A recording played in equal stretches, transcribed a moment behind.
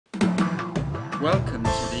Welcome to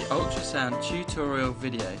the ultrasound tutorial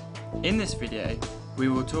video. In this video, we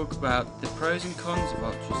will talk about the pros and cons of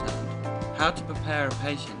ultrasound, how to prepare a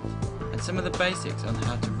patient, and some of the basics on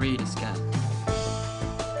how to read a scan.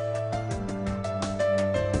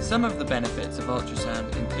 Some of the benefits of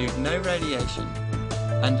ultrasound include no radiation,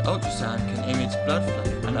 and ultrasound can image blood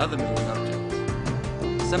flow and other moving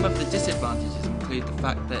objects. Some of the disadvantages include the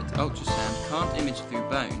fact that ultrasound can't image through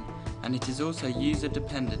bone, and it is also user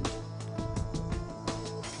dependent.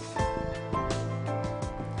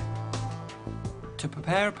 To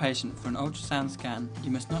prepare a patient for an ultrasound scan,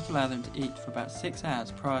 you must not allow them to eat for about 6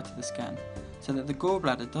 hours prior to the scan, so that the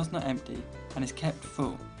gallbladder does not empty and is kept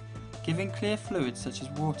full. Giving clear fluids such as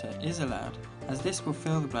water is allowed, as this will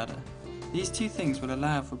fill the bladder. These two things will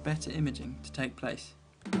allow for better imaging to take place.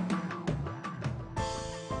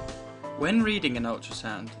 When reading an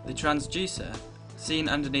ultrasound, the transducer, seen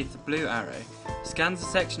underneath the blue arrow, scans a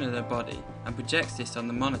section of their body and projects this on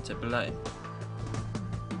the monitor below.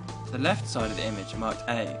 The left side of the image, marked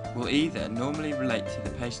A, will either normally relate to the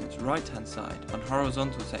patient's right-hand side on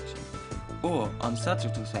horizontal section, or on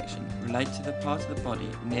sagittal section relate to the part of the body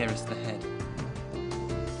nearest the head.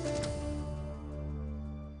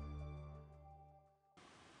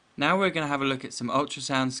 Now we're going to have a look at some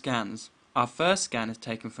ultrasound scans. Our first scan is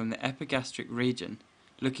taken from the epigastric region,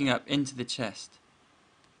 looking up into the chest.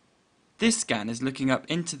 This scan is looking up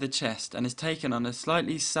into the chest and is taken on a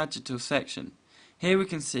slightly sagittal section. Here we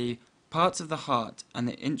can see parts of the heart and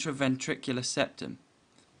the intraventricular septum.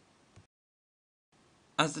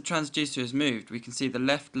 As the transducer is moved, we can see the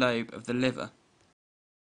left lobe of the liver.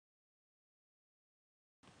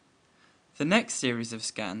 The next series of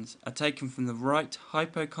scans are taken from the right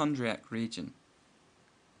hypochondriac region.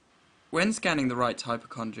 When scanning the right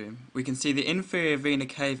hypochondrium, we can see the inferior vena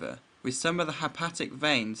cava with some of the hepatic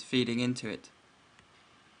veins feeding into it.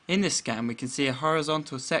 In this scan, we can see a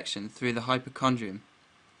horizontal section through the hypochondrium.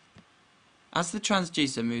 As the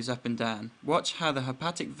transducer moves up and down, watch how the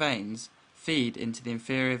hepatic veins feed into the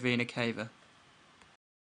inferior vena cava.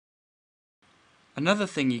 Another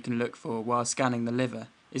thing you can look for while scanning the liver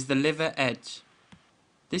is the liver edge.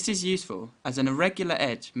 This is useful as an irregular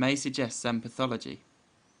edge may suggest some pathology.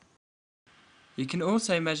 You can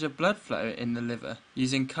also measure blood flow in the liver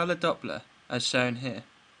using colour Doppler as shown here.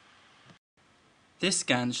 This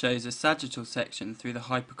scan shows a sagittal section through the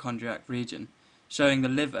hypochondriac region, showing the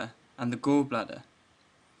liver and the gallbladder.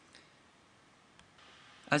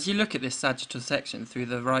 As you look at this sagittal section through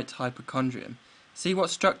the right hypochondrium, see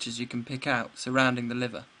what structures you can pick out surrounding the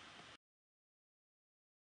liver.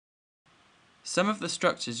 Some of the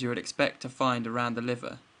structures you would expect to find around the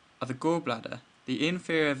liver are the gallbladder, the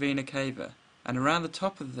inferior vena cava, and around the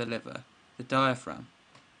top of the liver, the diaphragm.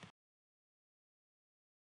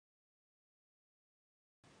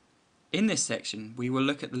 In this section, we will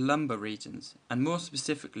look at the lumbar regions, and more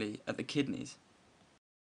specifically at the kidneys.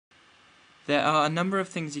 There are a number of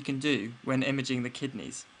things you can do when imaging the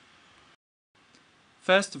kidneys.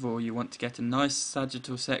 First of all, you want to get a nice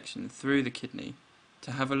sagittal section through the kidney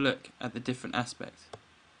to have a look at the different aspects.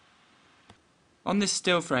 On this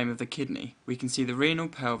still frame of the kidney, we can see the renal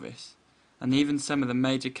pelvis and even some of the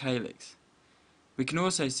major calyx. We can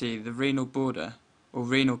also see the renal border or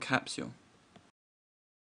renal capsule.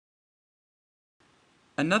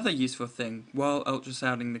 Another useful thing while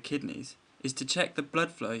ultrasounding the kidneys is to check the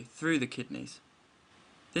blood flow through the kidneys.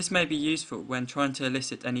 This may be useful when trying to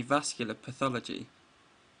elicit any vascular pathology.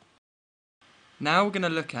 Now we're going to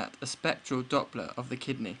look at a spectral Doppler of the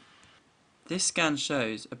kidney. This scan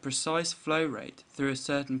shows a precise flow rate through a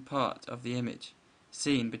certain part of the image,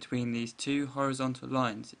 seen between these two horizontal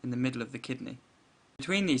lines in the middle of the kidney.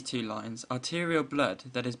 Between these two lines, arterial blood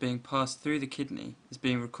that is being passed through the kidney is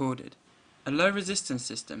being recorded. A low resistance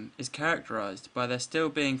system is characterized by there still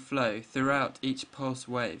being flow throughout each pulse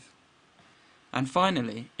wave. And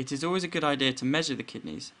finally, it is always a good idea to measure the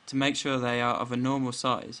kidneys to make sure they are of a normal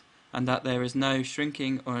size and that there is no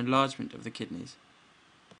shrinking or enlargement of the kidneys.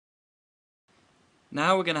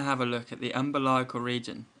 Now we're going to have a look at the umbilical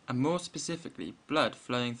region, and more specifically blood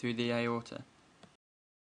flowing through the aorta.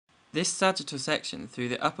 This sagittal section through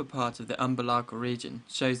the upper part of the umbilical region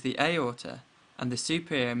shows the aorta and the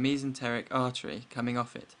superior mesenteric artery coming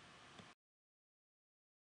off it.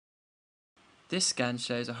 This scan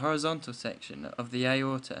shows a horizontal section of the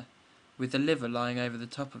aorta with the liver lying over the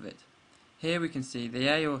top of it. Here we can see the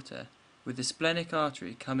aorta with the splenic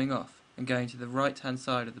artery coming off and going to the right hand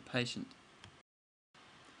side of the patient.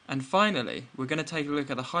 And finally, we're going to take a look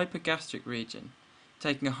at the hypogastric region,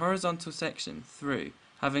 taking a horizontal section through,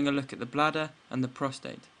 having a look at the bladder and the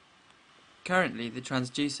prostate. Currently, the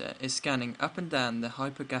transducer is scanning up and down the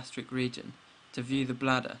hypogastric region, to view the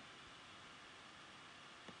bladder.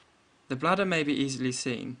 The bladder may be easily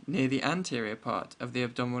seen near the anterior part of the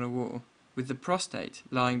abdominal wall, with the prostate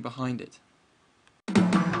lying behind it.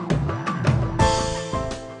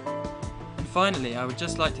 And finally, I would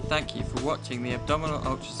just like to thank you for watching the abdominal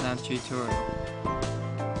ultrasound tutorial.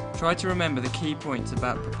 Try to remember the key points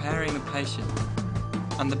about preparing the patient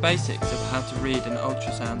and the basics of how to read an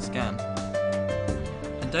ultrasound scan.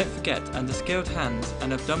 And don't forget, under skilled hands,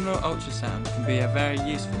 an abdominal ultrasound can be a very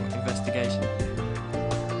useful investigation.